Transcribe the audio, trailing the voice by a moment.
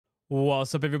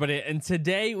What's up, everybody? And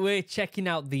today we're checking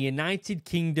out the United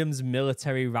Kingdom's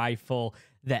military rifle,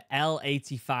 the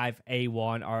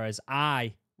L85A1, or as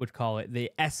I would call it, the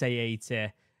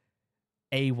SA-80,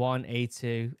 A1,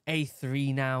 A2,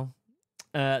 A3 now.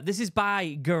 This is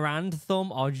by Garand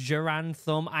Thumb or Gerand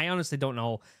Thumb. I honestly don't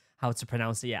know how to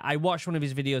pronounce it yet. I watched one of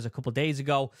his videos a couple days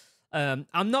ago. I'm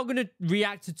not going to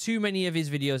react to too many of his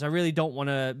videos. I really don't want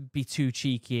to be too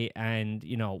cheeky and,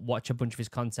 you know, watch a bunch of his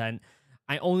content.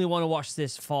 I only want to watch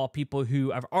this for people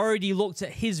who have already looked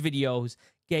at his videos,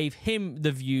 gave him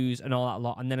the views and all that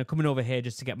lot, and then I'm coming over here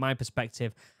just to get my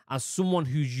perspective as someone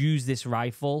who's used this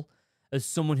rifle, as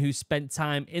someone who's spent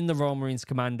time in the Royal Marines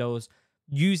Commandos,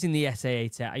 using the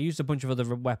SA-80. I used a bunch of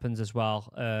other weapons as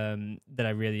well that I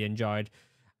really enjoyed,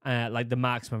 like the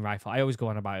Marksman rifle. I always go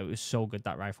on about it. It was so good,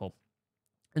 that rifle.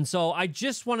 And so I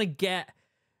just want to get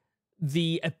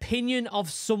the opinion of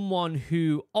someone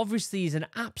who obviously is an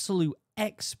absolute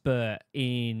expert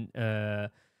in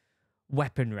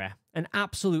weaponry, an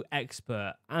absolute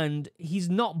expert, and he's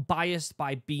not biased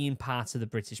by being part of the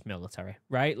British military,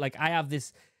 right? Like, I have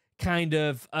this kind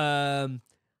of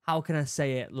how can I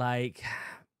say it, like,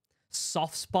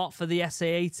 soft spot for the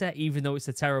SA-80, even though it's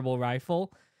a terrible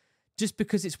rifle, just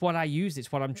because it's what I use,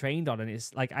 it's what I'm trained on, and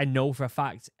it's like, I know for a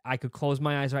fact I could close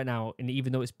my eyes right now, and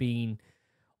even though it's been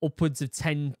upwards of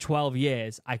 10, 12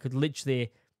 years, I could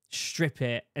literally strip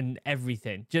it and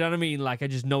everything. Do you know what I mean? Like, I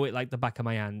just know it like the back of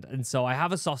my hand. And so I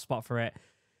have a soft spot for it.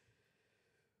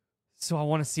 So I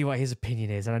want to see what his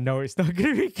opinion is. And I know it's not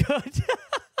going to be good.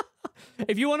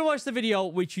 If you want to watch the video,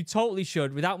 which you totally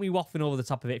should, without me waffling over the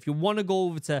top of it, if you want to go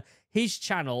over to his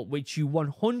channel, which you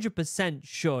 100%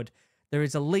 should, there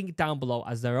is a link down below,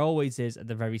 as there always is at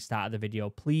the very start of the video.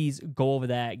 Please go over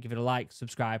there, give it a like,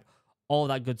 subscribe, all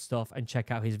that good stuff, and check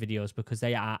out his videos because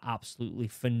they are absolutely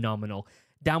phenomenal.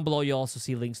 Down below, you'll also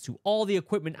see links to all the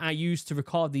equipment I use to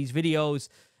record these videos.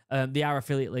 They are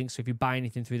affiliate links, so if you buy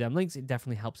anything through them links, it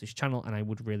definitely helps this channel, and I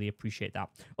would really appreciate that.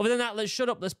 Other than that, let's shut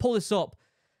up, let's pull this up,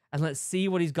 and let's see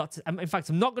what he's got to... In fact,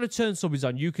 I'm not going to turn subbies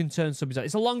on. You can turn subbies on.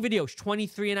 It's a long video. It's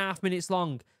 23.5 minutes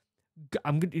long.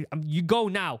 You go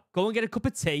now. Go and get a cup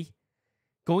of tea.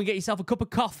 Go and get yourself a cup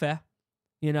of coffee,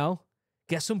 you know?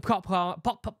 Get some popcorn.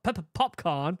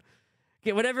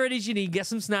 Get whatever it is you need. Get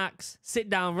some snacks. Sit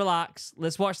down. Relax.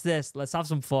 Let's watch this. Let's have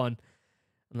some fun.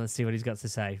 And let's see what he's got to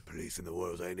say. Policing the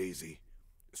world ain't easy.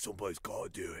 Somebody's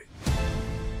got to do it.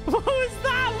 What was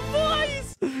that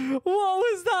voice? What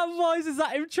was that voice? Is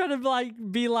that him trying to, like,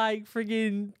 be like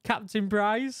friggin' Captain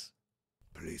Price?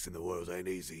 Policing the world ain't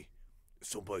easy.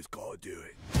 Somebody's got to do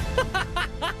it.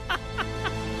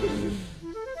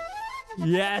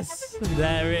 Yes.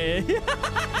 There it is.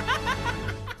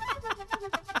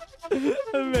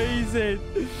 Amazing.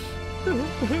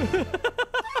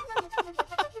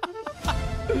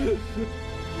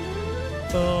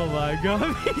 Oh my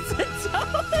god, he's a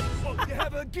toad. What, you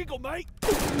have a giggle, mate?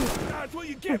 That's what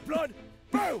you get, blood.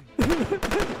 Boom.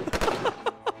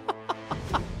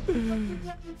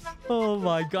 Oh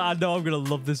my god, I know I'm gonna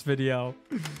love this video.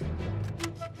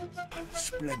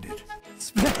 Splendid.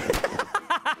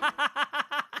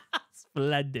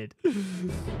 Splendid.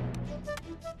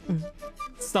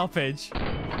 Stoppage.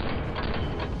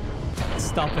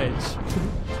 Stoppage.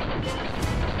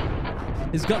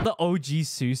 He's got the OG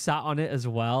SUSAT on it as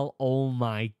well. Oh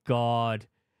my god.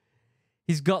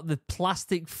 He's got the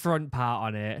plastic front part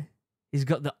on it. He's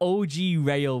got the OG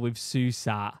rail with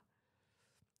SUSAT.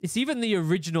 It's even the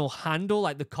original handle,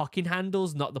 like the cocking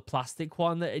handles, not the plastic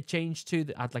one that it changed to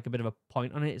that had like a bit of a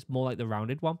point on it. It's more like the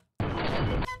rounded one.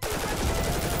 At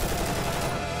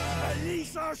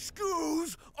least our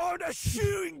schools aren't a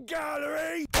shooting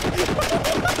gallery.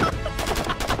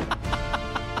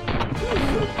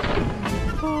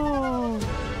 Oh.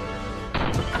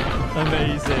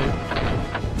 Amazing.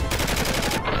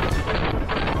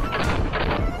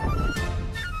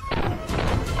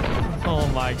 Oh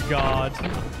my god.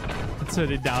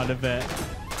 Turn it down a bit.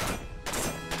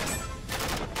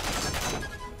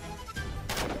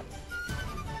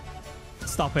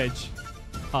 Stoppage.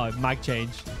 Oh, mag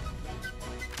change.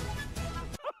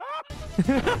 The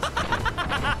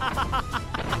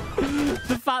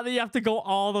fact that you have to go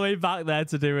all the way back there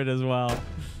to do it as well.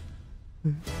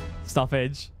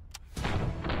 Stoppage.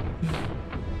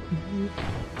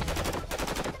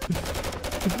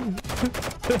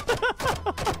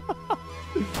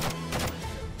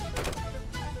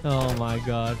 Oh my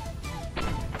god.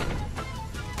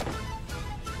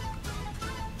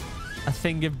 A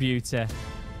thing of beauty.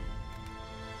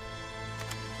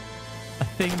 A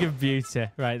thing of beauty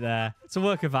right there. It's a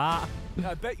work of art.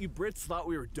 I bet you Brits thought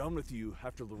we were done with you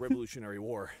after the Revolutionary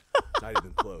War. Not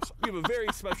even close. We have a very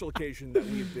special occasion that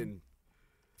we've been...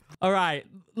 All right,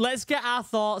 let's get our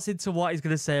thoughts into what he's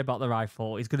going to say about the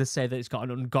rifle. He's going to say that it's got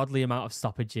an ungodly amount of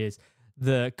stoppages.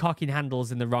 The cocking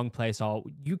handle's in the wrong place. Or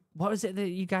what is it that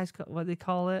you guys, what do they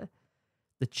call it?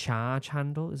 The charge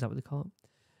handle? Is that what they call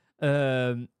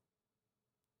it?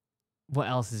 What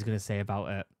else is he going to say about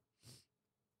it?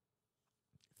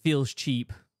 Feels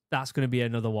cheap. That's going to be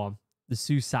another one. The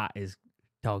Susat is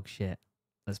dog shit.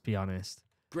 Let's be honest.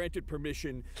 Granted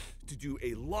permission to do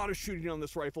a lot of shooting on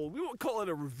this rifle. We won't call it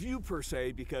a review per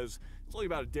se because it's only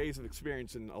about a days of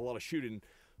experience and a lot of shooting,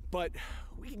 but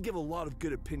we can give a lot of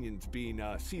good opinions being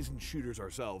seasoned shooters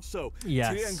ourselves. So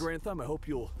today on Grand Thumb, I hope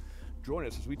you'll join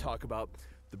us as we talk about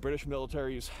the British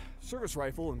military's service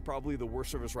rifle and probably the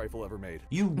worst service rifle ever made.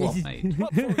 You won't.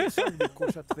 But before we get started, we of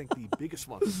course have to thank the biggest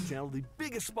sponsor of the channel. The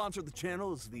biggest sponsor of the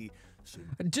channel is the...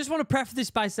 I just want to preface this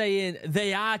by saying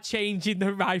they are changing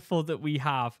the rifle that we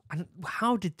have. And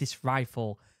how did this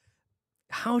rifle,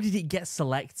 how did it get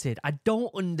selected? I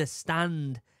don't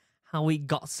understand how it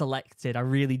got selected. I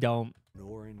really don't.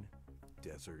 Northern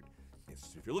Desert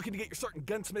Institute. If you're looking to get your start in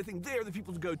gunsmithing, they're the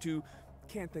people to go to.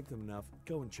 Can't thank them enough.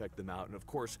 Go and check them out. And of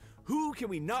course, who can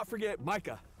we not forget?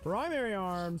 Micah. Primary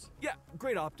Arms. Yeah,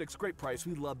 great optics, great price.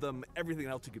 We love them. Everything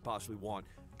else you could possibly want.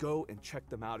 Go and check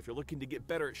them out. If you're looking to get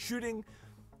better at shooting,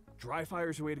 dry fire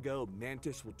is the way to go.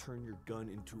 Mantis will turn your gun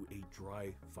into a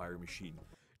dry fire machine.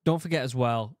 Don't forget as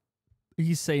well,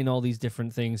 he's saying all these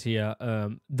different things here.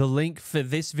 The link for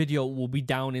this video will be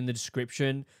down in the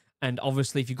description. And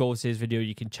obviously, if you go to his video,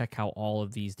 you can check out all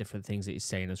of these different things that he's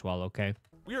saying as well, okay?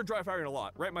 We are dry firing a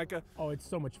lot, right, Micah? Oh, it's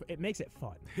so much fun. It makes it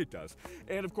fun. It does.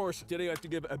 And of course, today I have to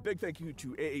give a big thank you to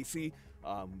AAC.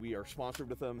 We are sponsored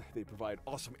with them. They provide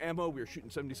awesome ammo. We are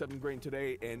shooting 77 grain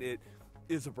today, and it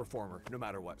is a performer no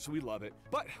matter what. So we love it.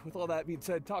 But with all that being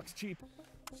said, talk's cheap.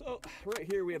 So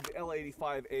right here we have the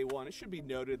L85A1. It should be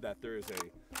noted that there is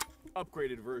a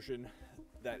upgraded version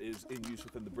that is in use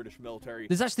within the British military.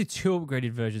 There's actually two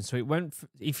upgraded versions. So it went,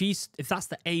 if that's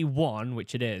the A1,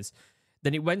 which it is,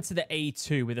 then it went to the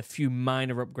A2 with a few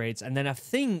minor upgrades. And then I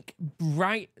think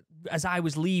right as I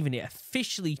was leaving, it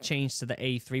officially changed to the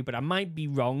A3, but I might be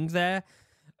wrong there.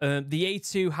 The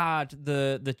A2 had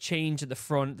the change at the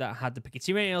front that had the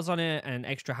pickety rails on it and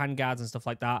extra handguards and stuff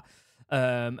like that.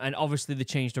 And obviously they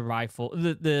changed the rifle,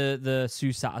 the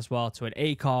Susat as well to an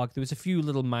ACOG. There was a few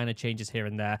little minor changes here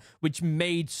and there, which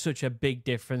made such a big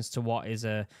difference to what is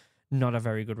not a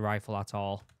very good rifle at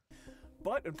all.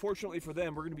 But unfortunately for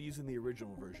them, we're going to be using the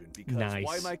original version because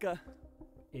why, Micah?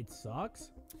 It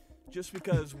sucks. Just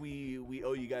because we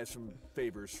owe you guys some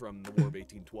favors from the War of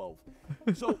 1812.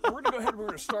 So we're going to go ahead and we're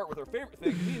going to start with our favorite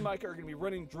thing. Me and Micah are going to be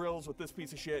running drills with this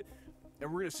piece of shit,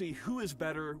 and we're going to see who is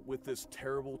better with this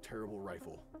terrible, terrible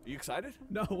rifle. Are you excited?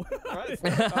 No. All right.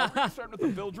 We're going to start with the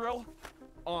bill drill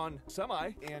on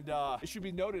semi, and it should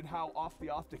be noted how off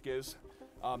the optic is.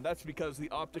 That's because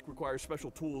the optic requires special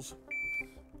tools.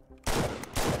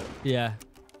 Yeah.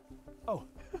 Oh.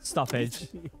 Stoppage.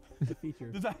 The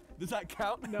feature. Does that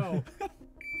count? No.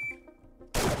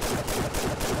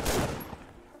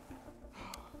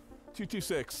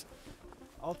 226.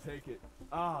 I'll take it.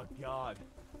 Oh God.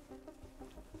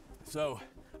 So,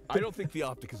 I don't think the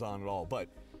optic is on at all, but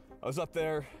I was up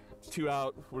there, 2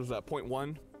 out, what is that,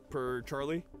 0.1 per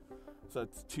Charlie? So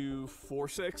that's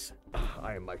 246.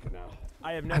 I am Micah now.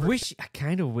 I have never. I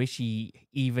kind of wish he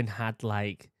even had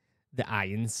like the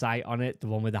iron sight on it, the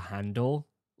one with the handle.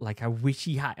 Like I wish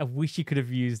he could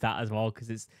have used that as well,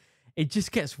 because it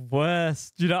just gets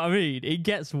worse. Do you know what I mean? It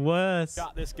gets worse.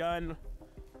 Got this gun,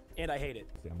 and I hate it.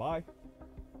 Stand by.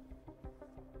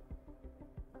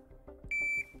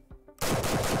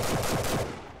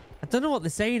 I don't know what they're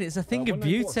saying. It's a thing of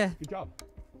beauty. Good job.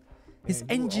 It's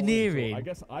And you were all in, so engineering. I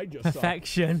guess I just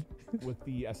Perfection. suck with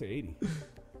the SA-80.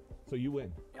 So you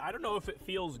win. I don't know if it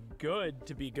feels good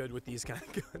to be good with these kind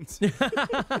of guns.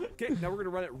 Okay, now we're gonna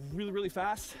run it really, really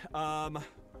fast.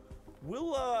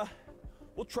 We'll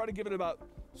try to give it about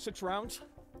 6 rounds,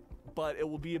 but it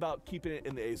will be about keeping it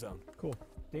in the A zone. Cool.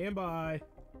 Stand by.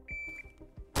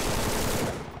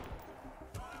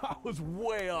 I was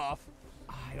way off.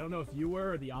 I don't know if you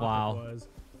were or the optic Wow. was.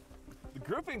 The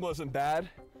gripping wasn't bad,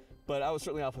 but I was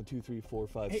certainly off on 2, 3, 4,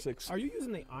 5, Hey, 6 are you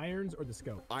using the irons or the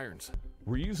scope? irons.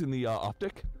 We're using the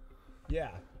optic. Yeah.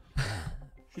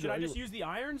 Should I just use the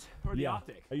irons or the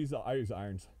optic? I use the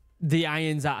irons. The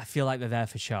irons, I feel like they're there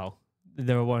for show.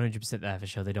 They're 100% there for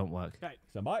show. They don't work. Okay.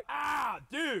 Stand by. Ah,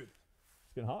 dude!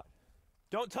 It's getting hot.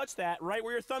 Don't touch that. Right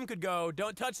where your thumb could go.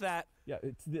 Don't touch that. Yeah,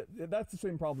 that's the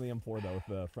same problem the M4 though with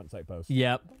the front sight post.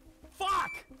 Yep.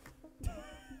 Fuck!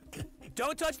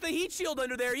 Don't touch the heat shield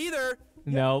under there either.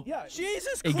 No. Yeah.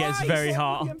 Jesus It Christ! gets very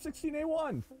hot. The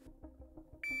M16A1.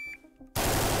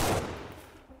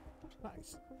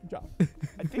 Nice. Good job.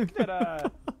 I think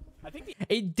that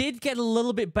It did get a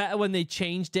little bit better when they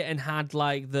changed it and had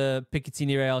like the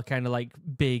Picatinny rail kind of like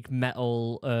big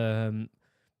metal, I don't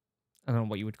know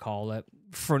what you would call it,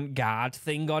 front guard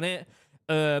thing on it.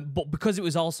 But because it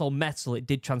was also metal, it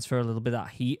did transfer a little bit of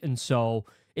that heat, and so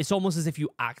it's almost as if you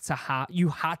had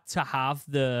to have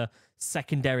the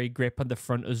secondary grip on the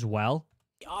front as well.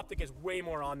 the optic is way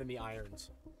more on than the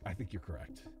irons. I think you're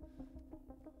correct.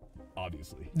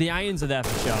 Obviously. The irons are there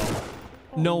for show.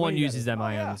 No one wait a uses minute. them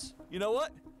irons. You know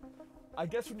what? I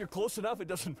guess when you're close enough, it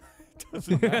doesn't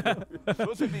matter.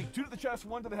 Those are being 2 to the chest,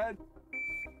 1 to the head.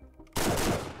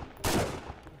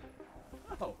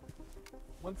 Oh,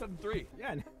 173.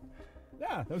 Yeah,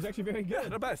 that was actually very Yeah,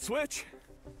 good. not bad. Switch.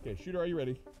 Okay, shooter, are you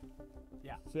ready?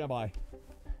 Yeah. Stand by.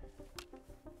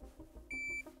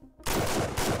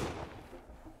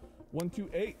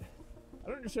 128. I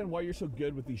don't understand why you're so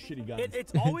good with these shitty guns.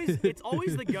 It's always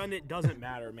the gun that doesn't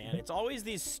matter, man. It's always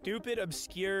these stupid,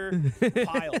 obscure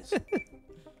piles.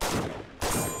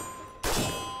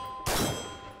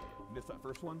 Missed that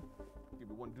first one. Give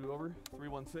me 1 do-over.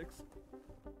 316.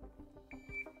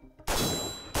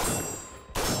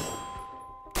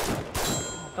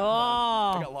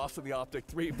 Oh, I got lost in the optic.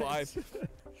 3-5.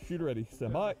 Shooter ready.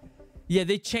 Stand by. yeah,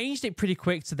 they changed it pretty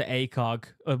quick to the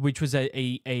ACOG, which was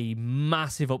a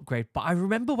massive upgrade. But I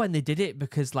remember when they did it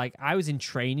because like I was in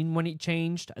training when it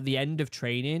changed at the end of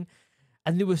training,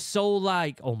 and they were so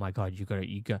like, oh my god, you gotta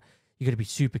be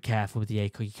super careful with the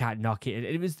ACOG. You can't knock it.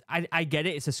 It was I get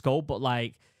it, it's a scope, but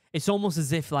like it's almost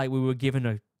as if like we were given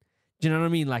a, do you know what I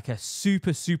mean? Like a super,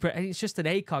 and it's just an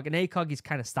ACOG. An ACOG is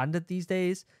kind of standard these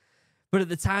days. But at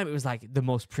the time, it was like the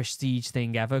most prestige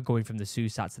thing ever, going from the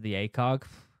SUSAT to the ACOG.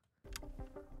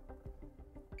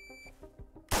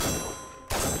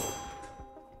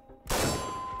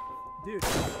 Dude,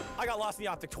 I got lost in the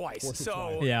optic twice. Force it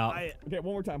So twice. Yeah. Okay,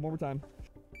 one more time. One more time.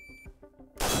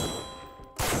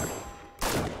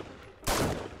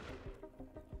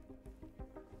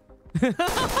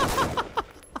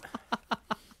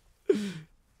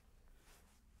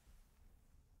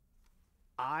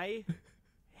 I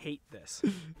hate this.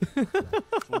 So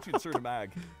once you insert a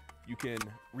mag, you can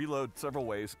reload several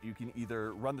ways. You can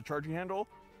either run the charging handle,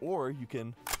 or you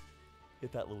can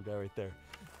hit that little guy right there.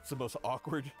 It's the most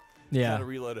awkward kind of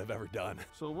reload I've ever done.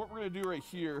 So what we're gonna do right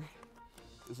here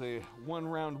is a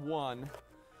 1-round-1,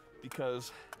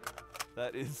 because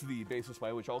that is the basis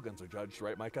by which all guns are judged,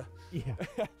 right, Micah? Yeah.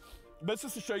 But it's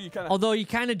just to show you kind of. Although you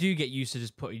kind of do get used to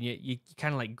just putting it, you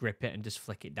kind of like grip it and just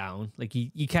flick it down. Like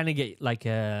you kind of get like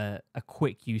a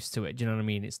quick use to it. Do you know what I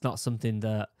mean? It's not something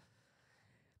that,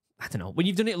 I don't know. When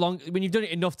you've done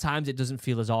it enough times, it doesn't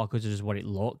feel as awkward as what it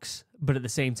looks. But at the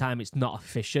same time, it's not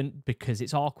efficient because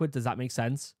it's awkward. Does that make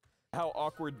sense? How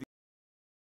awkward the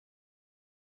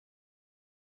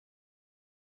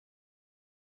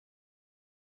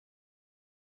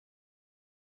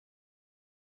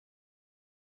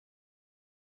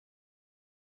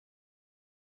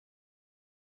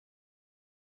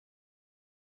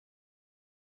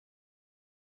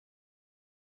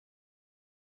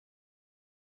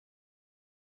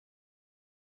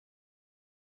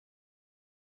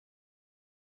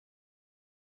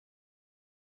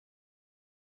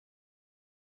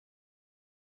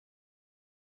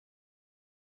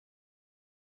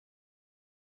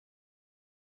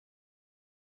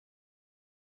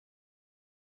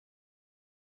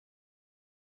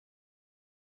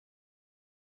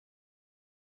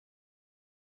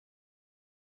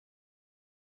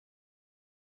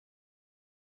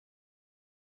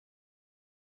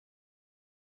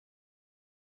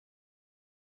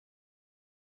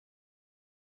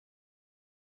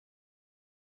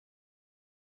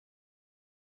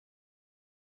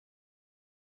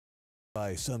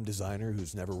by some designer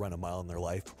who's never run a mile in their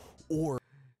life, or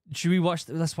Should we watch?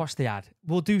 Let's watch the ad.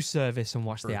 We'll do service and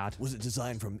watch the ad. was it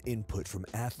designed from input from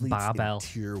athletes Barbell. and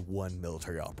tier 1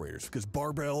 military operators? Because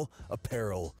Barbell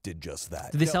Apparel did just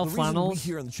that. Do they sell the reason flannels? we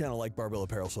here on the channel like Barbell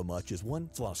Apparel so much is, 1,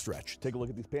 it's a lot of stretch. Take a look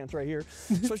at these pants right here,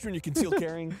 especially when you're concealed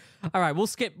carrying All right, we'll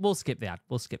skip the ad.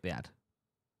 We'll skip the ad.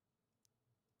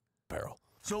 apparel.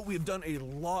 So we have done a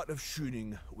lot of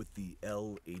shooting with the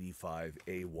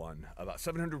L85A1, about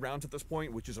 700 rounds at this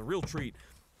point, which is a real treat.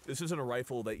 This isn't a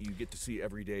rifle that you get to see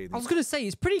every day. I was going to say,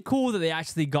 it's pretty cool that they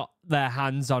actually got their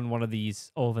hands on one of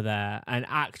these over there and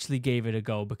actually gave it a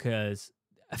go, because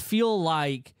I feel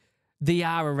like they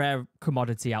are a rare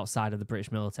commodity outside of the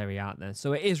British military, aren't they?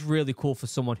 So it is really cool for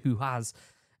someone who has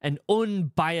an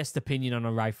unbiased opinion on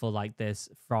a rifle like this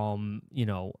from, you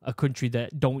know, a country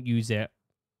that don't use it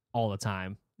all the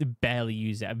time. They barely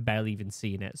use it. I've barely even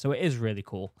seen it. So it is really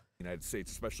cool. United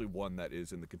States, especially one that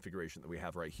is in the configuration that we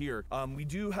have right here. We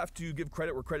do have to give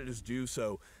credit where credit is due.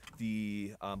 So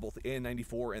the both the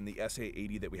AN94 and the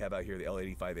SA80 that we have out here, the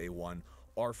L85A1,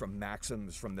 are from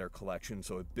Maxims from their collection.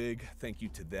 So a big thank you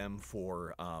to them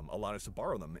for allowing us to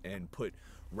borrow them and put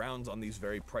rounds on these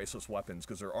very priceless weapons,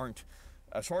 because there aren't,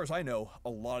 as far as I know, a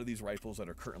lot of these rifles that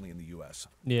are currently in the U.S.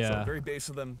 Yeah. So very base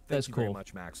of them. That's Thank you cool. very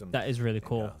much, Maxim. That is really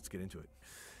cool. Let's get into it.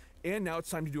 And now it's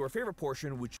time to do our favorite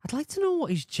portion, which... I'd like to know what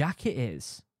his jacket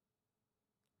is.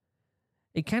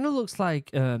 It kind of looks like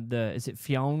is it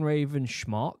Fjallraven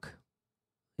Schmock?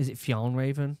 Is it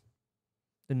Fjallraven?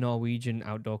 The Norwegian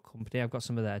outdoor company. I've got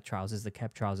some of their trousers, the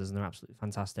Keb trousers, and they're absolutely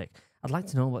fantastic. I'd like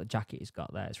to know what jacket he's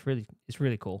got there. It's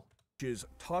really cool. Is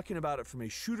talking about it from a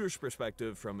shooter's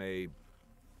perspective, from a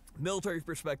military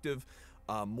perspective,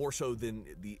 more so than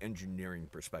the engineering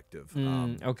perspective.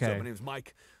 Okay. So my name is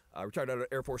Mike. Retired out of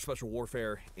Air Force Special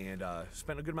Warfare and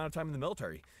spent a good amount of time in the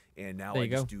military. And now I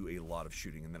just do a lot of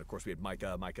shooting. And then, of course, we had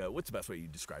Micah. Micah, what's the best way you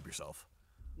describe yourself?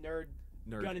 Nerd.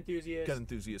 Gun enthusiast. Gun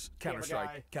enthusiast.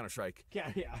 Counter-Strike. Counter-Strike.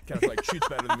 Yeah. Counter-Strike shoots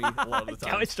better than me a lot of the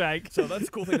time. Counter-Strike. So that's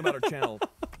the cool thing about our channel.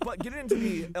 But getting into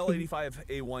the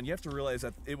L85A1, you have to realize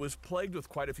that it was plagued with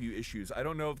quite a few issues. I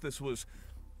don't know if this was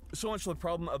so much the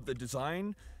problem of the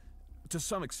design, to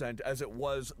some extent, as it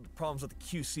was problems with the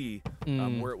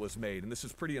QC where it was made. And this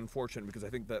is pretty unfortunate, because I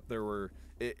think that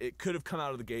it could have come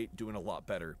out of the gate doing a lot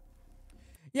better.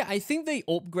 Yeah, I think the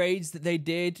upgrades that they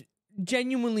did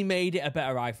genuinely made it a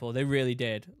better rifle. They really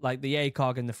did. Like the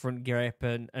ACOG and the front grip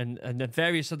and the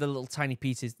various other little tiny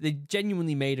pieces, they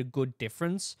genuinely made a good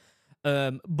difference.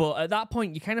 But at that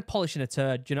point, you're kind of polishing a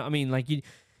turd. Do you know what I mean? Like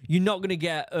you're not going to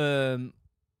get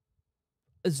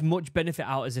as much benefit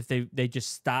out as if they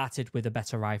just started with a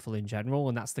better rifle in general,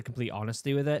 and that's the complete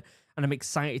honesty with it. And I'm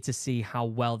excited to see how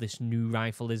well this new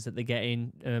rifle is that they're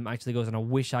getting actually goes, and I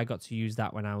wish I got to use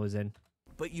that when I was in.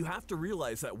 But you have to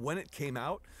realize that when it came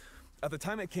out, at the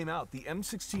time it came out, the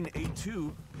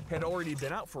M16A2 had already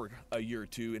been out for a year or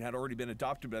two and had already been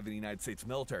adopted by the United States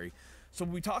military. So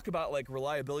when we talk about like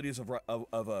reliabilities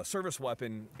of a service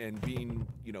weapon and being,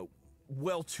 you know,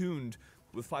 well tuned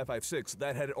with 5.56,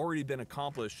 that had already been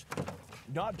accomplished,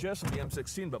 not just with the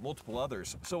M16, but multiple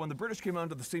others. So when the British came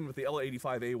onto the scene with the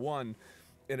L85A1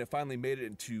 and it finally made it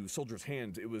into soldiers'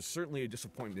 hands, it was certainly a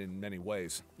disappointment in many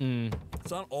ways.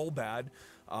 It's not all bad.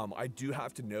 I do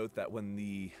have to note that when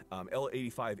the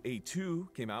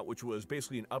L85A2 came out, which was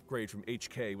basically an upgrade from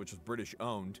HK, which was British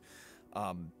owned,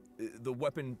 the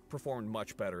weapon performed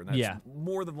much better. And that's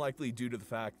more than likely due to the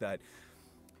fact that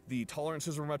the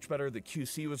tolerances were much better, the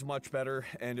QC was much better,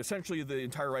 and essentially the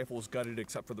entire rifle was gutted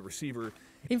except for the receiver.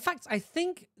 In fact, I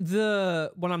think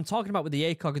what I'm talking about with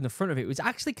the ACOG in the front of it was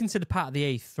actually considered part of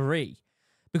the A3.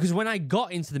 Because when I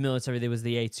got into the military, there was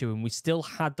the A2, and we still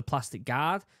had the plastic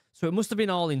guard. So it must have been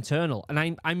all internal.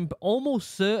 And I'm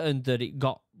almost certain that it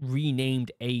got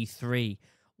renamed A3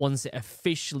 once it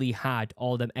officially had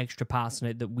all them extra parts in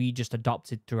it that we just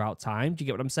adopted throughout time. Do you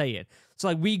get what I'm saying? So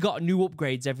like we got new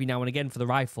upgrades every now and again for the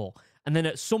rifle. And then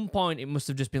at some point it must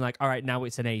have just been like, all right, now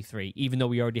it's an A3, even though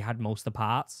we already had most of the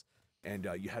parts. And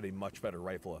you had a much better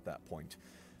rifle at that point.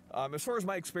 As far as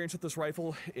my experience with this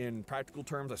rifle, in practical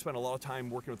terms, I spent a lot of time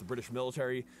working with the British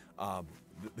military.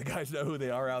 The guys know who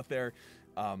they are out there.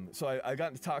 So I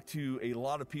got to talk to a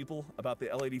lot of people about the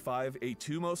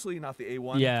L85A2 mostly, not the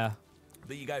A1. Yeah.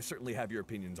 But you guys certainly have your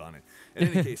opinions on it. In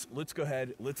any case, let's go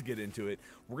ahead, let's get into it.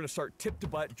 We're going to start tip to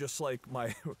butt, just like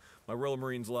my Royal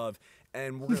Marines love,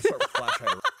 and we're going to start with flash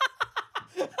hider.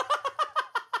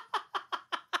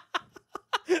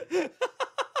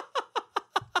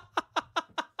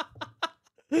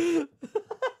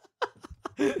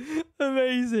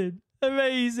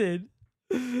 Amazing.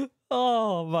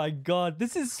 Oh my god,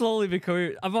 this is slowly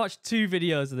becoming... I've watched 2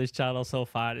 videos of this channel so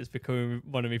far, and it's becoming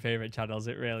one of my favorite channels.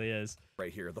 It really is.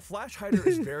 Right here. The flash hider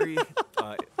is very,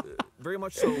 very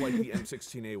much so like the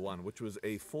M16A1, which was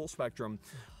a full spectrum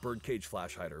birdcage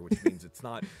flash hider, which means it's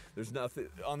not, there's nothing,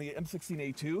 on the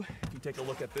M16A2, if you take a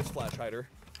look at this flash hider,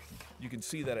 you can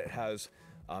see that it has,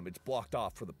 it's blocked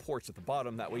off for the ports at the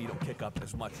bottom. That way you don't kick up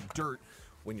as much dirt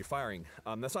when you're firing.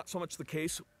 That's not so much the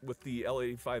case with the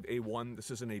L85A1.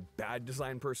 This isn't a bad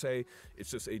design per se,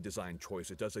 it's just a design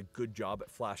choice. It does a good job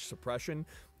at flash suppression.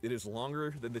 It is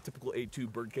longer than the typical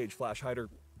A2 birdcage flash hider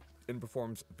and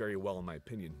performs very well in my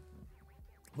opinion.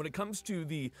 When it comes to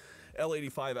the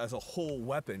L85 as a whole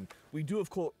weapon, we do of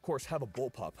course have a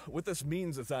bullpup. What this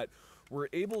means is that we're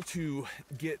able to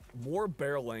get more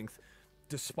barrel length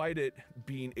despite it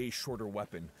being a shorter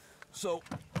weapon. So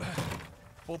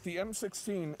both the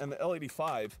M16 and the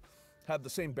L85 have the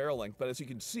same barrel length, but as you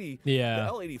can see, the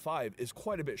L85 is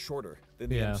quite a bit shorter than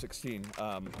the M16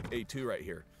 A2 right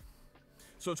here.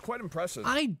 So it's quite impressive.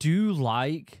 I do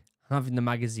like having the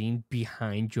magazine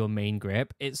behind your main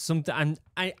grip. It's something, and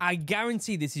I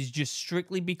guarantee this is just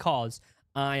strictly because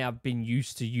I have been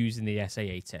used to using the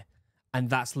SA-80. And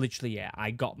that's literally it.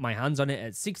 I got my hands on it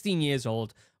at 16 years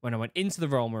old when I went into the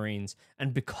Royal Marines.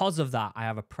 And because of that, I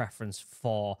have a preference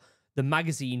for the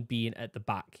magazine being at the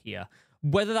back here.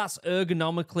 Whether that's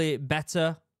ergonomically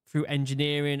better through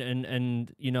engineering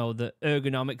and you know, the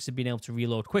ergonomics of being able to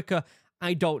reload quicker,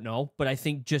 I don't know. But I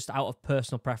think just out of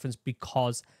personal preference,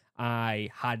 because I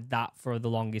had that for the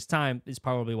longest time, is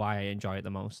probably why I enjoy it the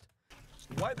most.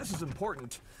 Why this is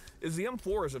important is the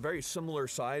M4 is a very similar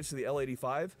size to the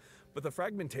L85, but the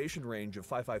fragmentation range of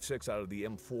 5.56 out of the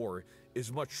M4 is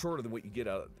much shorter than what you get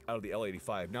out of the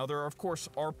L85. Now, there, of course,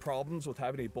 are problems with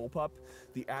having a bullpup.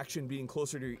 The action being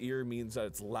closer to your ear means that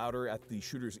it's louder at the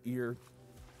shooter's ear.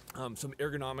 Some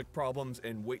ergonomic problems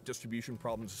and weight distribution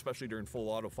problems, especially during full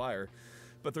auto fire.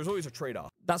 But there's always a trade-off.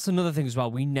 That's another thing as well.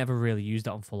 We never really used it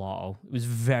on full auto. It was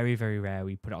very, very rare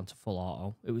we put it onto full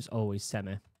auto. It was always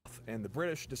semi. And the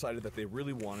British decided that they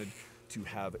really wanted to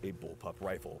have a bullpup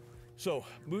rifle. So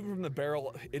moving from the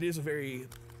barrel, it is a very,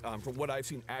 from what I've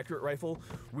seen, accurate rifle.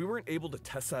 We weren't able to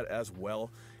test that as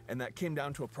well, and that came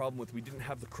down to a problem with we didn't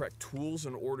have the correct tools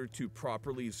in order to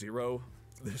properly zero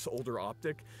this older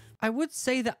optic. I would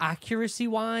say that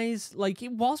accuracy-wise, like,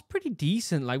 it was pretty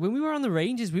decent. Like, when we were on the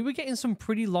ranges, we were getting some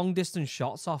pretty long-distance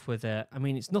shots off with it. I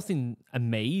mean, it's nothing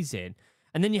amazing.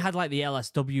 And then you had, like, the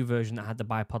LSW version that had the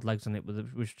bipod legs on it,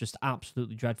 which was just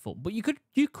absolutely dreadful. But you could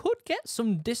get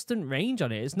some distant range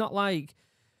on it. It's not like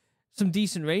some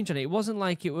decent range on it. It wasn't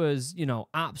like it was, you know,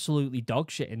 absolutely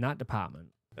dog shit in that department.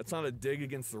 That's not a dig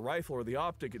against the rifle or the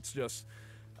optic. It's just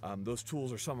those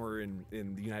tools are somewhere in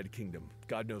the United Kingdom.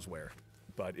 God knows where.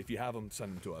 But if you have them,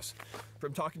 send them to us.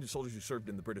 From talking to soldiers who served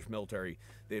in the British military,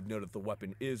 they've noted that the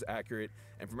weapon is accurate.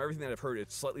 And from everything that I've heard,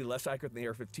 it's slightly less accurate than the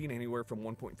AR-15, anywhere from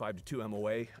 1.5 to 2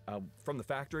 MOA from the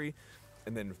factory.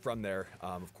 And then from there,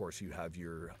 of course, you have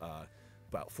your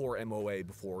about 4 MOA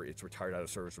before it's retired out of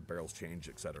service or barrels changed,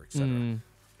 et cetera, et cetera.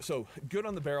 So good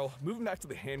on the barrel. Moving back to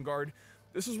the handguard,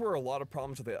 this is where a lot of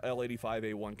problems with the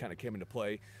L85A1 kind of came into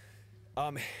play.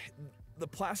 The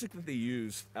plastic that they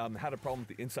use had a problem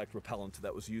with the insect repellent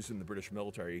that was used in the British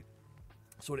military.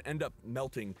 So it ended up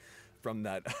melting from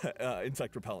that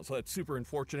insect repellent. So that's super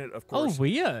unfortunate, of course. Oh,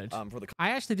 weird.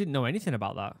 I actually didn't know anything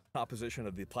about that. Composition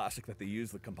of the plastic that they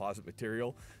use, the composite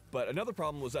material. But another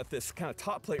problem was that this kind of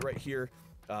top plate right here,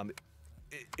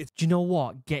 do you know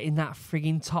what? Getting that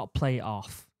frigging top plate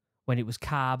off when it was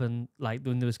carbon, like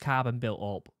when there was carbon built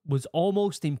up, was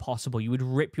almost impossible. You would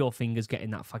rip your fingers getting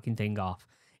that fucking thing off.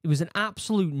 It was an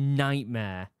absolute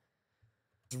nightmare.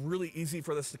 It's really easy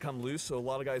for this to come loose, so a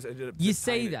lot of guys ended up... You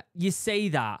say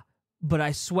that, but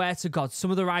I swear to God,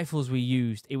 some of the rifles we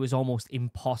used, it was almost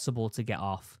impossible to get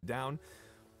off. Down.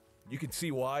 You can see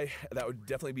why. That would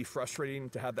definitely be frustrating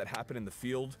to have that happen in the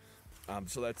field.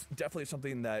 So that's definitely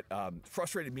something that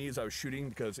frustrated me as I was shooting,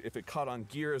 because if it caught on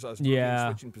gear as I was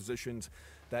switching positions,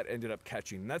 that ended up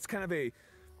catching. And that's kind of a...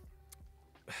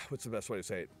 What's the best way to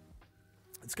say it?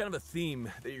 It's kind of a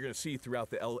theme that you're going to see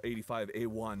throughout the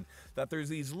L85A1, that there's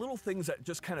these little things that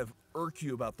just kind of irk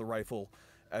you about the rifle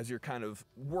as you're kind of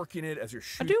working it, as you're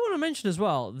shooting. I do want to mention as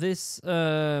well, this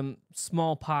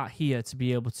small part here to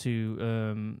be able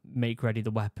to make ready the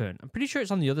weapon. I'm pretty sure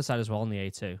it's on the other side as well on the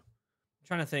A2. I'm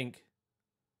trying to think.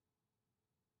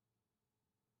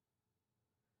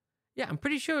 Yeah, I'm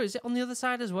pretty sure. Is it on the other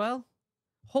side as well?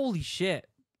 Holy shit.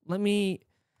 Let me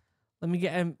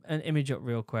get an image up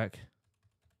real quick.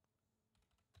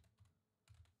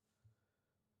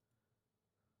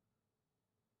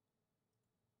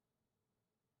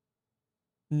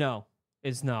 No,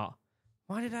 it's not.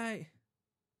 Why did I...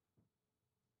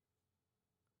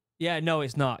 Yeah, no,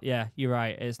 it's not. Yeah, you're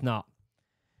right. It's not.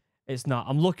 It's not.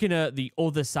 I'm looking at the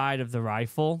other side of the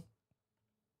rifle,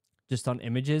 just on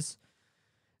images.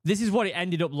 This is what it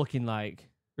ended up looking like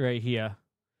right here.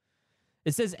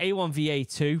 It says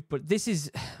A1VA2, but this is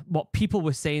what people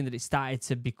were saying, that it started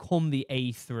to become the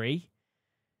A3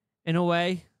 in a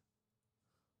way.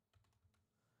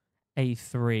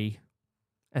 A3.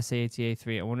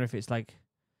 SA-80A3. I wonder if it's like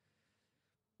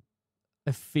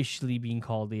officially being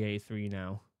called the A3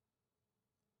 now.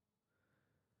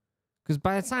 Because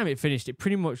by the time it finished, it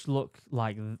pretty much looked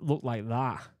like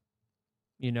that.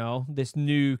 You know, this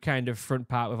new kind of front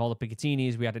part with all the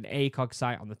Picatinis. We had an ACOG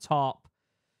sight on the top.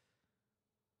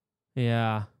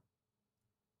 Yeah.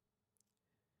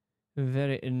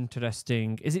 Very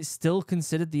interesting. Is it still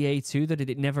considered the A2, though? Did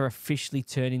it never officially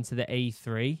turn into the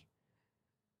A3?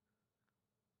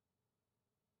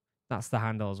 That's the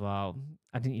handle as well.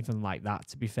 I didn't even like that,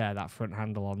 to be fair, that front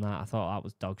handle on that. I thought that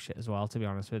was dog shit as well, to be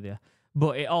honest with you.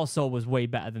 But it also was way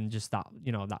better than just that,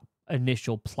 you know, that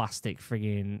initial plastic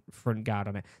frigging front guard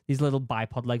on it. These little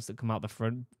bipod legs that come out the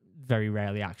front very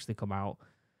rarely actually come out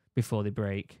before they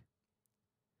break.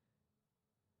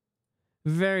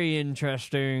 Very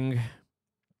interesting.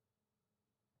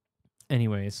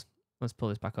 Anyways, let's pull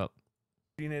this back up.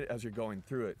 It as you're going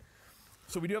through it.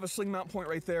 So we do have a sling mount point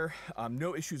right there.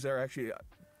 No issues there. Actually,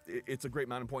 it's a great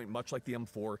mounting point, much like the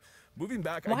M4. Moving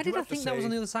back, why did I think that was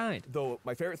on the other side? Though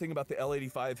my favorite thing about the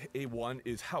L85A1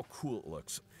 is how cool it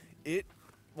looks. It,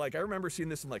 like, I remember seeing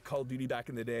this in like Call of Duty back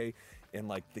in the day, and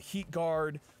like the heat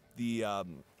guard, the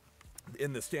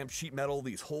in the stamped sheet metal,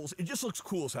 these holes. It just looks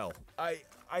cool as hell.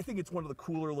 I think it's one of the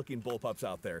cooler looking bullpups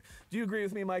out there. Do you agree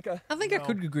with me, Micah? I think I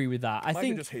could agree with that. I Micah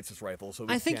think just hates this rifle, so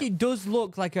I think it does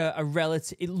look like a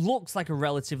relative. It looks like a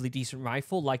relatively decent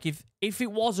rifle. Like if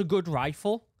it was a good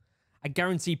rifle, I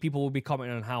guarantee people will be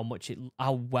commenting on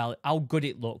how good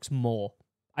it looks more.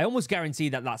 I almost guarantee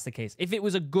that that's the case. If it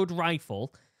was a good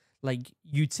rifle, like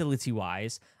utility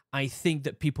wise, I think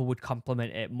that people would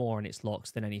compliment it more on its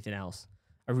looks than anything else.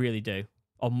 I really do,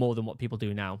 or more than what people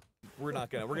do now. We're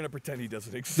gonna pretend he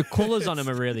doesn't exist. The colors on him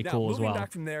are really cool as well. Moving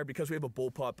back from there, because we have a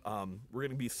bullpup, we're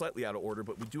gonna be slightly out of order,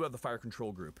 but we do have the fire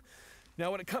control group.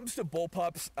 Now, when it comes to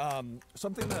bullpups,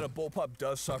 something that a bullpup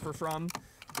does suffer from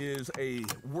is a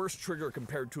worse trigger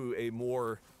compared to a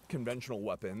more conventional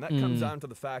weapon. That comes down to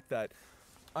the fact that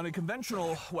on a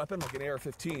conventional weapon like an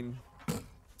AR-15,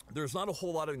 there's not a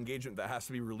whole lot of engagement that has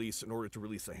to be released in order to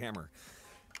release the hammer.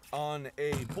 On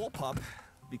a bullpup,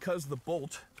 because the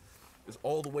bolt is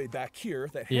all the way back here,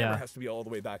 that hammer has to be all the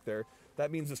way back there.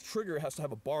 That means this trigger has to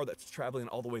have a bar that's traveling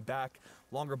all the way back.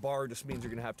 Longer bar just means you're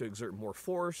gonna have to exert more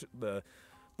force. The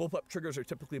bullpup triggers are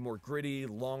typically more gritty,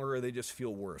 longer, they just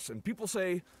feel worse. And people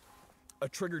say a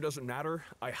trigger doesn't matter.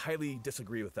 I highly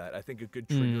disagree with that. I think a good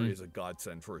trigger is a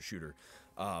godsend for a shooter.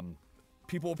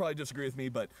 People will probably disagree with me,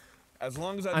 but as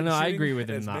long as I agree with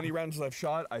him. As many rounds as I've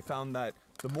shot, I found that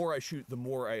the more I shoot, the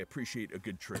more I appreciate a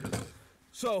good trigger.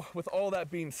 So with all that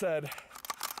being said,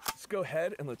 let's go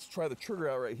ahead and let's try the trigger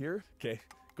out right here. Okay,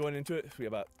 going into it, we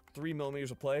have about 3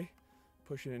 millimeters of play.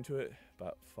 Pushing into it,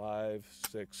 about 5,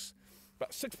 6,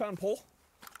 about 6 pound pull.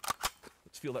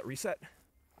 Let's feel that reset.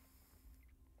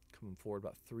 Coming forward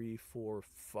about 3, 4,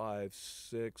 5,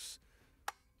 6,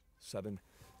 7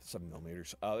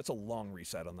 millimeters. That's a long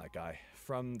reset on that guy.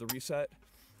 From the reset,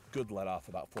 good let off,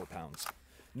 about 4 pounds.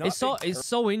 It's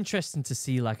so interesting to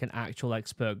see like an actual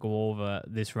expert go over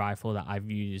this rifle that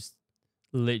I've used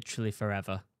literally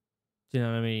forever. Do you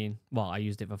know what I mean? Well, I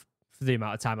used it for the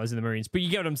amount of time I was in the Marines, but you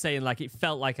get what I'm saying. Like it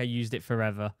felt like I used it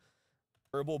forever.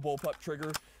 Herbal bullpup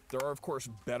trigger. There are of course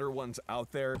better ones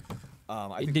out there.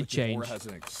 I think did the change. has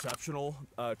an exceptional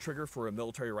trigger for a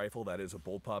military rifle that is a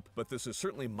bullpup, but this is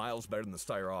certainly miles better than the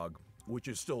Steyr, which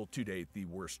is still to date the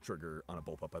worst trigger on a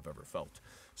bullpup I've ever felt.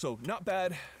 So not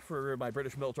bad for my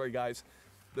British military guys.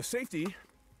 The safety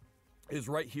is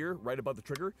right here, right above the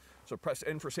trigger. So press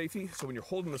N for safety. So when you're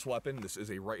holding this weapon, this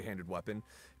is a right-handed weapon.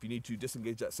 If you need to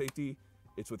disengage that safety,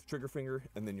 it's with the trigger finger,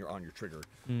 and then you're on your trigger.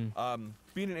 Being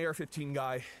an AR-15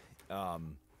 guy,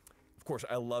 of course,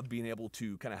 I love being able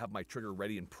to kind of have my trigger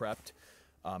ready and prepped,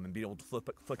 and being able to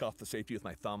flick off the safety with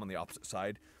my thumb on the opposite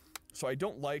side. So I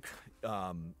don't like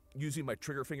using my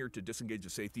trigger finger to disengage the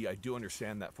safety. I do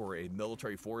understand that for a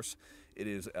military force, it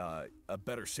is a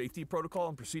better safety protocol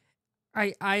and procedure.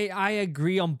 I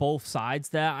agree on both sides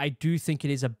there. I do think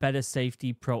it is a better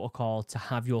safety protocol to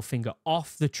have your finger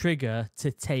off the trigger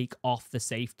to take off the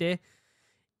safety.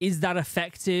 Is that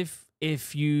effective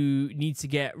if you need to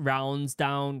get rounds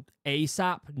down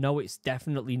ASAP? No, it's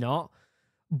definitely not.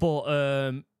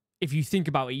 But if you think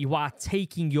about it, you are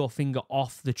taking your finger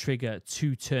off the trigger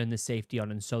to turn the safety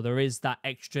on. And so there is that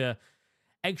extra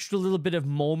little bit of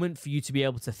moment for you to be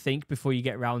able to think before you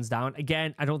get rounds down.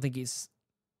 Again, I don't think it's,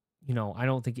 I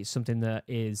don't think it's something that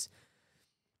is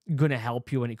going to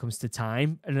help you when it comes to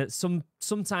time. And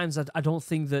sometimes I don't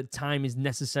think that time is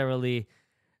necessarily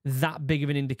that big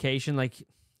of an indication. Like,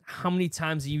 how many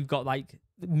times have you got like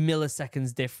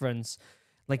milliseconds difference?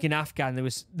 Like in Afghan, there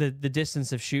was the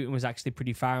distance of shooting was actually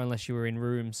pretty far unless you were in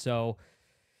room. So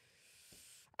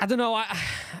I don't know.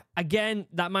 Again,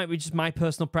 that might be just my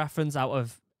personal preference out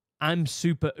of I'm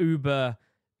super uber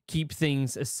keep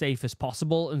things as safe as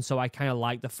possible. And so I kind of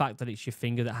like the fact that it's your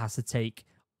finger that has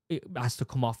to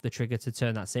come off the trigger to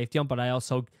turn that safety on. But I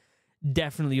also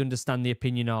definitely understand the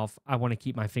opinion of I want to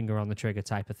keep my finger on the trigger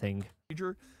type of thing.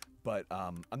 But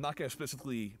I'm not going to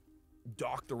specifically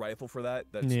dock the rifle for that.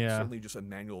 That's certainly just a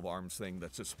manual of arms thing.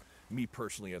 That's just me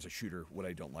personally as a shooter, what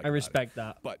I don't like. I respect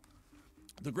that. But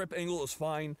the grip angle is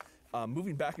fine.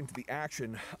 Moving back into the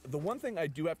action, the one thing I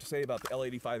do have to say about the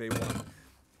L85A1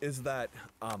 is that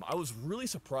I was really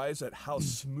surprised at how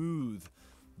smooth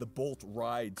the bolt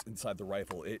rides inside the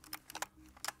rifle. I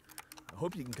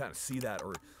hope you can kind of see that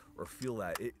or feel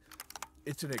that.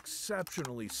 It's an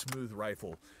exceptionally smooth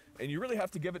rifle, and you really have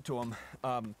to give it to them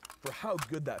for how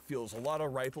good that feels. A lot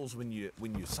of rifles, when you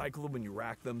cycle them, when you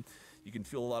rack them, you can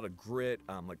feel a lot of grit,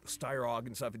 like the Styrogue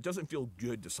and stuff. It doesn't feel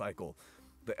good to cycle.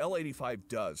 The L85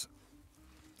 does.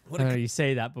 I know you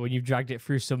say that, but when you've dragged it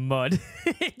through some mud,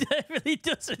 it really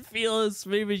doesn't feel as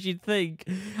smooth as you'd think.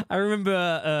 I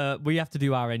remember we have to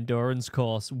do our endurance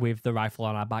course with the rifle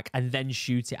on our back and then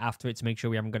shoot it after it to make sure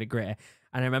we haven't got it gritty.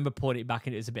 And I remember pulling it back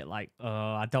and it was a bit like, oh,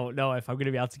 I don't know if I'm going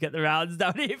to be able to get the rounds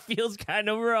down. It feels kind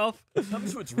of rough. When it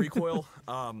comes to its recoil,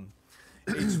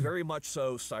 it's very much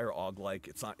so Styrogue-like.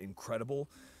 It's not incredible.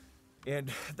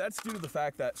 And that's due to the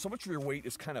fact that so much of your weight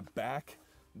is kind of back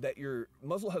that your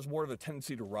muzzle has more of a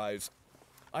tendency to rise.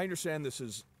 I understand this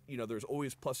is, there's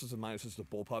always pluses and minuses to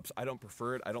bullpups. I don't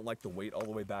prefer it. I don't like the weight all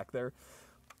the way back there.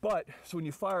 But, so when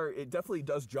you fire, it definitely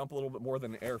does jump a little bit more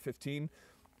than an AR-15.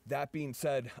 That being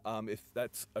said, if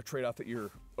that's a trade-off that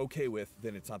you're okay with,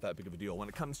 then it's not that big of a deal. When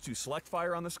it comes to select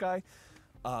fire on this guy,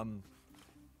 I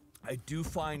do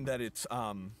find that it's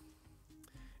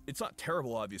not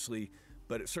terrible, obviously,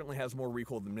 but it certainly has more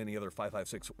recoil than many other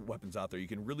 5.56 weapons out there. You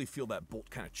can really feel that bolt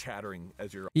kind of chattering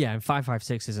as you're... Yeah, and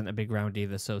 5.56 isn't a big round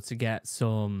either, so to get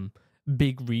some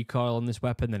big recoil on this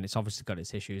weapon, then it's obviously got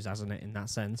its issues, hasn't it, in that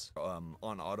sense? On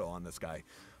auto on this guy.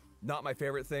 Not my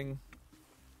favorite thing.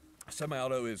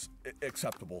 Semi-auto is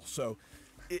acceptable. So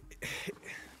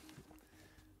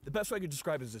the best way I could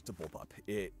describe it is it's a bullpup.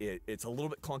 It's a little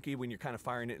bit clunky when you're kind of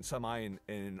firing it in semi and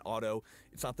in auto.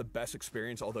 It's not the best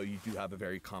experience, although you do have a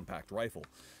very compact rifle.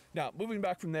 Now, moving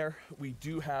back from there, we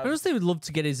do have... I honestly would love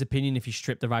to get his opinion if he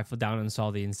stripped the rifle down and saw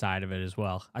the inside of it as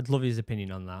well. I'd love his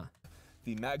opinion on that.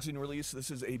 The magazine release, this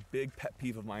is a big pet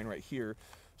peeve of mine right here.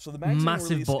 So the magazine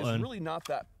release is really not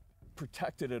that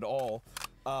protected at all.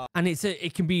 And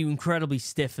it can be incredibly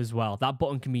stiff as well. That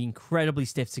button can be incredibly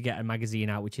stiff to get a magazine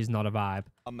out, which is not a vibe.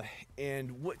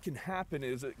 And what can happen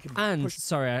is it can and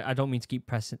sorry, I don't mean to keep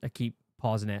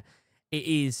pausing it. It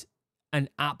is an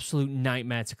absolute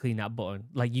nightmare to clean that button.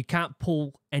 Like, you can't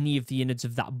pull any of the innards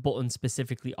of that button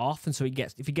specifically off, and so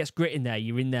if it gets grit in there,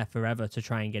 you're in there forever to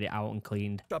try and get it out and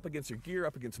cleaned. Up against your gear,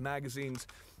 up against magazines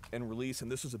and release, and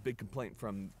this was a big complaint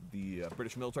from the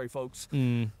British military folks.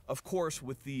 Of course,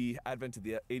 with the advent of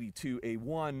the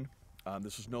 82A1,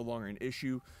 this was no longer an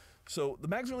issue. So the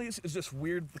magazine release is just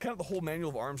weird. Kind of the whole manual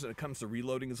of arms when it comes to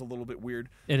reloading is a little bit weird.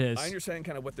 It is. I understand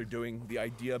kind of what they're doing. The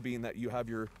idea being that you have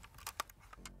your...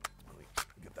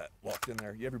 that locked in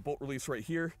there. You have your bolt release right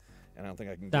here, and I don't think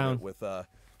I can get it with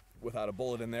without a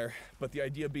bullet in there. But the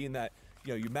idea being that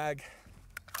you're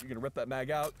gonna rip that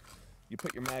mag out, you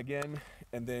put your mag in,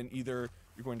 and then either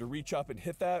you're going to reach up and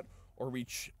hit that, or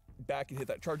reach back and hit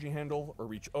that charging handle, or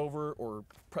reach over, or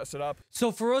press it up.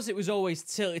 So for us, it was always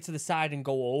tilt it to the side and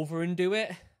go over and do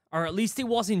it, or at least it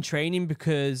was in training,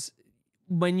 because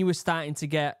when you were starting to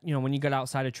get, when you got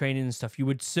outside of training and stuff, you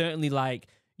would certainly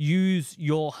use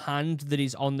your hand that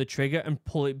is on the trigger and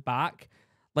pull it back.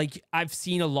 Like, I've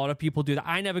seen a lot of people do that.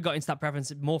 I never got into that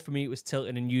preference. More for me, it was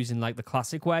tilting and using the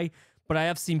classic way. But I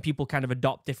have seen people kind of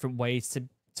adopt different ways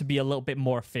to be a little bit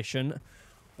more efficient.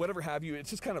 Whatever have you,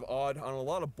 it's just kind of odd. On a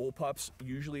lot of bullpups,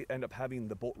 you usually end up having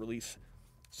the bolt release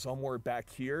somewhere back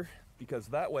here, because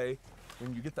that way,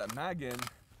 when you get that mag in,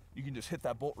 you can just hit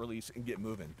that bolt release and get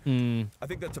moving. I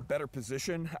think that's a better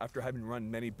position after having run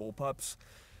many bullpups.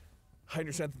 I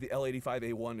understand that the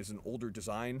L85A1 is an older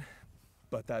design,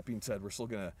 but that being said, we're still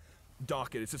going to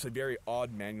dock it. It's just a very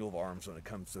odd manual of arms when it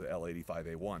comes to the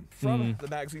L85A1. From the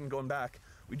magazine going back,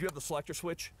 we do have the selector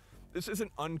switch. This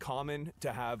isn't uncommon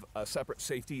to have a separate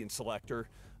safety and selector.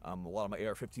 A lot of my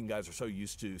AR-15 guys are so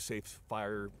used to safe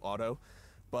fire auto,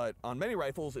 but on many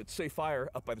rifles, it's safe fire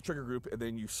up by the trigger group, and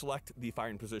then you select the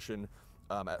firing position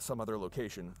at some other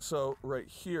location. So right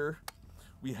here,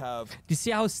 we have... Do you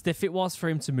see how stiff it was for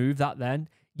him to move that then?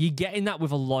 You're getting that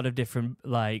with a lot of different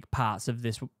parts of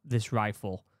this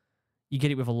rifle. You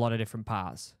get it with a lot of different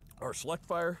parts. Our select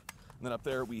fire, and then up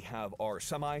there we have our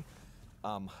semi.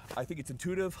 I think it's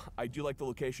intuitive. I do like the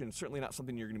location. It's certainly not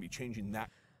something you're going to be changing that.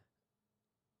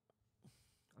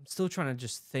 I'm still trying to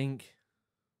just think.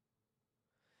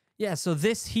 Yeah, so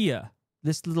this here,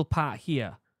 this little part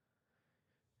here,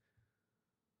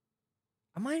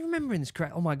 Am I remembering this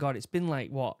correct? Oh my god, it's been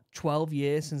like what 12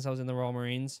 years since I was in the Royal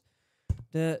Marines.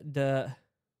 Yeah,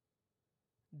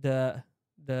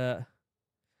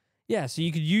 so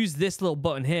you could use this little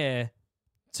button here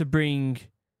to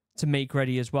make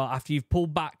ready as well. After you've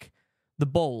pulled back the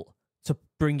bolt to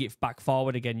bring it back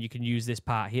forward again, you can use this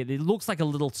part here. It looks like a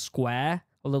little square,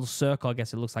 a little circle, I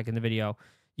guess it looks like in the video.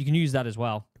 You can use that as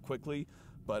well. Quickly,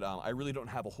 but I really don't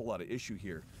have a whole lot of issue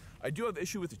here. I do have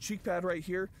issue with the cheek pad right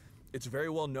here. It's very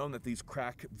well known that these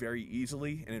crack very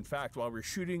easily, and in fact, while we're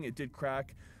shooting, it did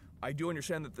crack. I do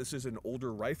understand that this is an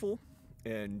older rifle,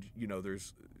 and you know,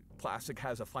 there's plastic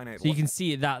has a finite. So you can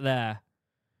see that there.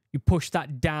 You push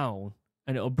that down,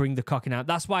 and it'll bring the cocking out.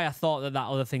 That's why I thought that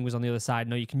other thing was on the other side.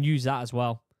 No, you can use that as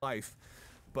well. Life,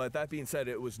 but that being said,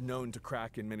 it was known to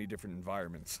crack in many different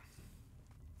environments.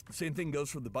 Same thing goes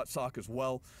for the buttstock as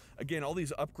well. Again, all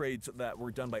these upgrades that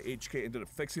were done by HK ended up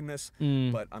fixing this,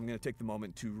 but I'm going to take the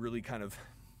moment to really kind of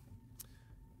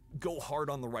go hard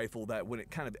on the rifle that when it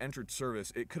kind of entered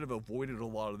service, it could have avoided a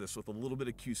lot of this with a little bit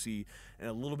of QC and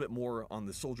a little bit more on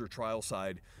the soldier trial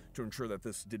side to ensure that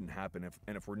this didn't happen.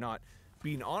 And if we're not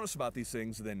being honest about these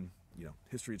things, then, you know,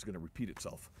 history is going to repeat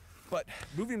itself. But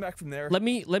moving back from there, let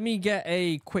me get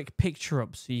a quick picture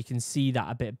up so you can see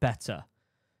that a bit better,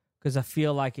 because I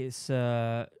feel like it's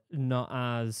not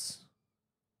as...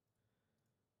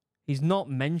 He's not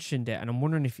mentioned it, and I'm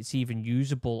wondering if it's even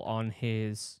usable on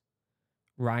his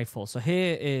rifle. So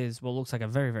here is what looks like a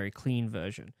very, very clean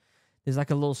version. There's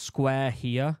like a little square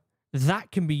here.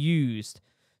 That can be used.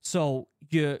 So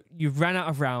you've ran out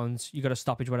of rounds, you got a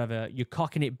stoppage, whatever, you're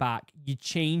cocking it back, you're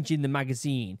changing the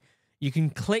magazine. You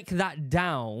can click that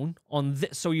down on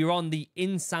this, so you're on the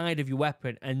inside of your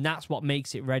weapon, and that's what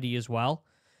makes it ready as well.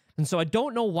 And so I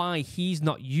don't know why he's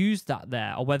not used that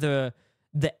there, or whether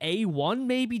the A1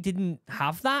 maybe didn't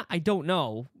have that. I don't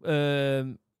know,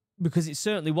 because it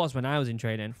certainly was when I was in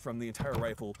training. From the entire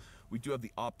rifle, we do have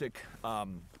the optic. I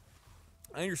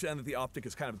understand that the optic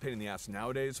is kind of a pain in the ass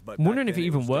nowadays, but I'm wondering if it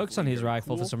even works on his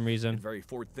rifle for some reason. Very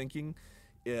forward-thinking.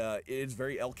 It is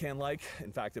very Elcan-like.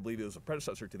 In fact, I believe it was a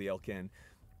predecessor to the Elcan.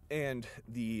 And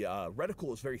the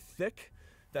reticle is very thick.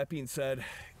 That being said,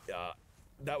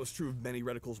 that was true of many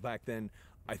reticles back then.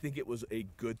 I think it was a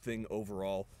good thing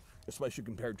overall, especially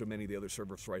compared to many of the other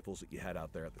service rifles that you had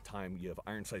out there at the time. You have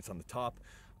iron sights on the top.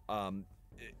 The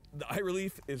eye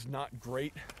relief is not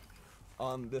great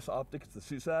on this optic. It's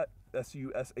the SUSAT,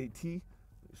 S-U-S-A-T. Let me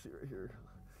see right here.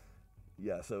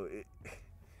 Yeah, so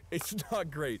it's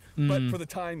not great, but for the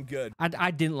time, good.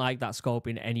 I didn't like that scope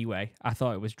in any way. I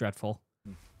thought it was dreadful.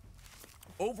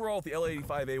 Overall, the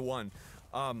L85A1,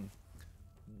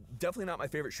 definitely not my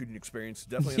favorite shooting experience.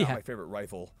 Definitely not my favorite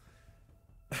rifle.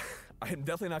 I'm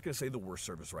definitely not going to say the worst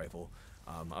service rifle.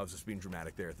 I was just being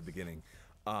dramatic there at the beginning.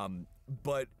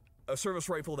 But a service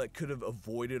rifle that could have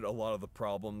avoided a lot of the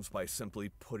problems by simply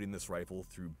putting this rifle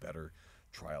through better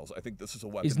trials. I think this is a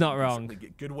weapon He's not that wrong. You can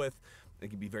get good with. It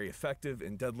can be very effective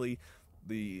and deadly.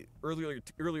 The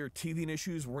earlier teething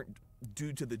issues weren't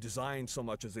due to the design so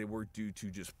much as they were due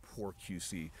to just poor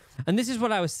QC. And this is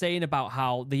what I was saying about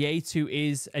how the A2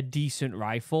 is a decent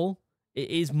rifle.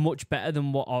 It is much better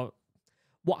than what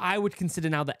I would consider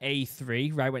now the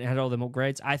A3, right, when it had all them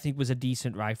upgrades, I think was a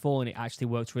decent rifle, and it actually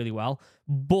worked really well.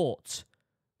 But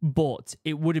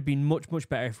it would have been much, much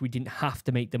better if we didn't have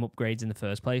to make them upgrades in the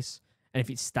first place, and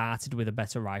if it started with a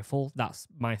better rifle. That's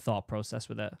my thought process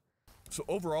with it. So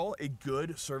overall, a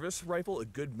good service rifle, a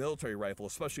good military rifle,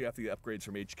 especially after the upgrades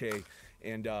from HK,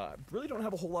 and really don't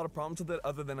have a whole lot of problems with it,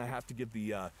 other than I have to give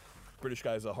the British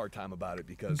guys a hard time about it,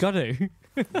 because you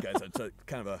guys had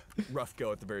kind of a rough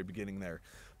go at the very beginning there.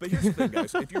 But here's the thing,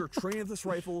 guys. If you're training with this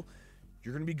rifle,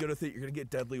 you're going to be good with it. You're going to get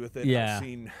deadly with it. Yeah. I've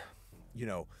seen, you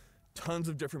know, tons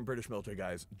of different British military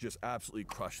guys just absolutely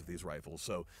crush with these rifles.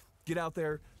 So get out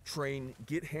there, train,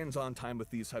 get hands-on time with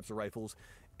these types of rifles,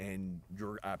 and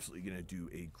you're absolutely going to do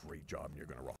a great job, and you're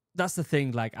going to rock. That's the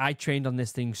thing. Like, I trained on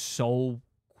this thing so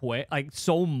quick, like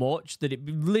so much, that it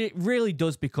really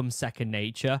does become second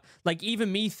nature. Like,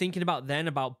 even me thinking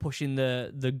about pushing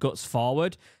the guts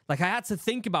forward, like I had to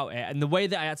think about it, and the way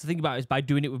that I had to think about it is by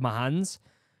doing it with my hands.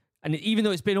 And even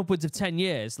though it's been upwards of 10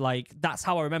 years, like, that's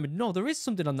how I remembered, no, there is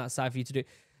something on that side for you to do.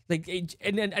 Like,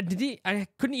 I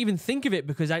couldn't even think of it,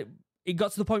 because it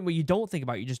got to the point where you don't think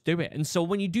about it, you just do it. And so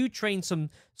when you do train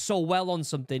so well on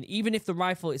something, even if the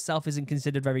rifle itself isn't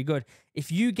considered very good,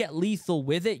 if you get lethal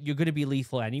with it, you're going to be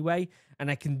lethal anyway.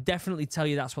 And I can definitely tell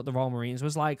you that's what the Royal Marines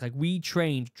was like. Like, we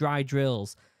trained dry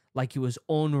drills like it was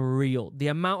unreal. The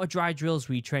amount of dry drills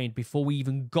we trained before we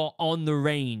even got on the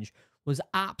range was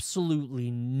absolutely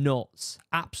nuts.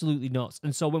 Absolutely nuts.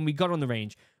 And so when we got on the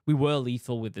range, we were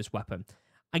lethal with this weapon.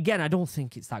 Again, I don't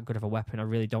think it's that good of a weapon. I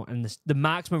really don't. And the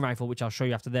marksman rifle, which I'll show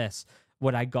you after this,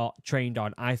 what I got trained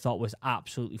on, I thought was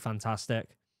absolutely fantastic.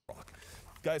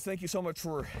 Guys, thank you so much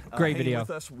for Great hanging video with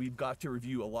us. We've got to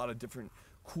review a lot of different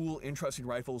cool, interesting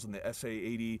rifles, and the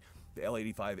SA80, the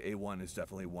L85A1 is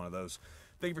definitely one of those.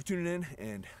 Thank you for tuning in,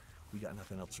 and we got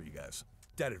nothing else for you guys.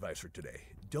 Dad advice for today: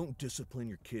 don't discipline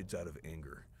your kids out of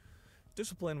anger.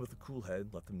 Discipline with a cool head,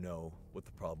 let them know what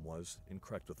the problem was, and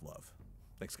correct with love.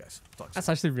 Thanks, guys. Talk soon. That's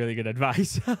actually really good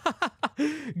advice.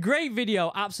 Great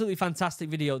video. Absolutely fantastic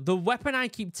video. The weapon I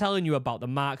keep telling you about, the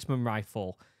marksman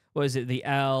rifle, what is it? The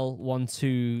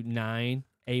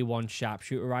L129A1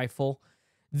 sharpshooter rifle.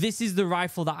 This is the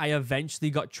rifle that I eventually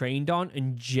got trained on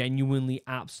and genuinely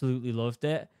absolutely loved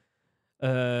it.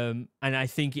 And I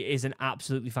think it is an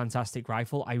absolutely fantastic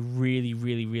rifle. I really,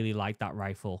 really, really like that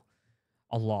rifle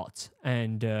a lot,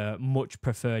 and much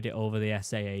preferred it over the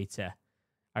SA80.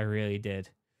 I really did.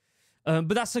 But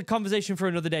that's a conversation for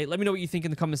another day. Let me know what you think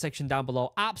in the comment section down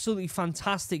below. Absolutely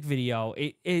fantastic video.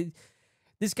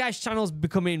 This guy's channel is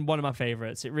becoming one of my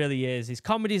favorites. It really is. His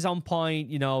comedy is on point.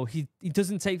 You know, he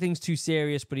doesn't take things too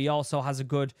serious, but he also has a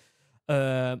good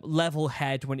level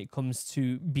head when it comes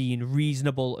to being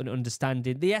reasonable and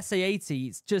understanding. The SA80,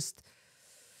 it's just...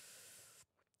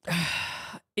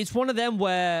 it's one of them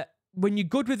where when you're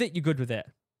good with it, you're good with it.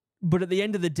 But at the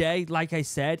end of the day, like I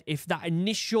said, if that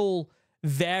initial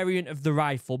variant of the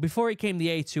rifle, before it came the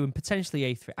A2 and potentially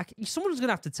A3, someone's going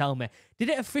to have to tell me, did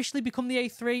it officially become the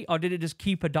A3 or did it just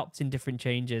keep adopting different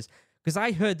changes? Because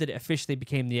I heard that it officially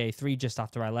became the A3 just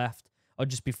after I left, or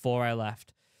just before I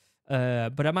left.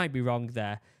 But I might be wrong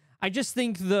there. I just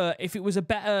think that if it was a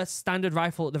better standard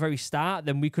rifle at the very start,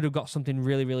 then we could have got something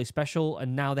really, really special.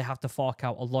 And now they have to fork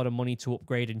out a lot of money to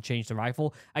upgrade and change the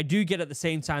rifle. I do get at the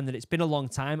same time that it's been a long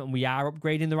time and we are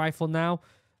upgrading the rifle now.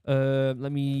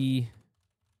 Let me...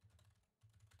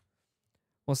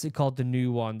 What's it called? The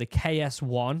new one. The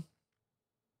KS1.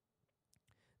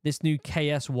 This new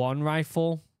KS1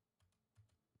 rifle.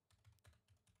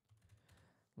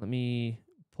 Let me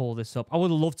pull this up. I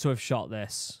would love to have shot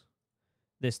this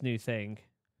new thing.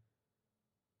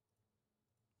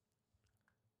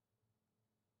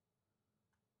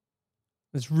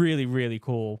 It's really, really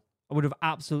cool. I would have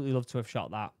absolutely loved to have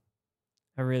shot that.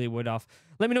 I really would have.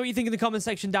 Let me know what you think in the comment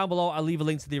section down below. I'll leave a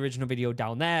link to the original video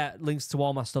down there. Links to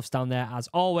all my stuff's down there as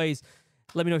always.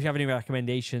 Let me know if you have any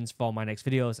recommendations for my next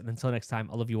videos. And until next time,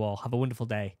 I love you all. Have a wonderful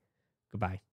day. Goodbye.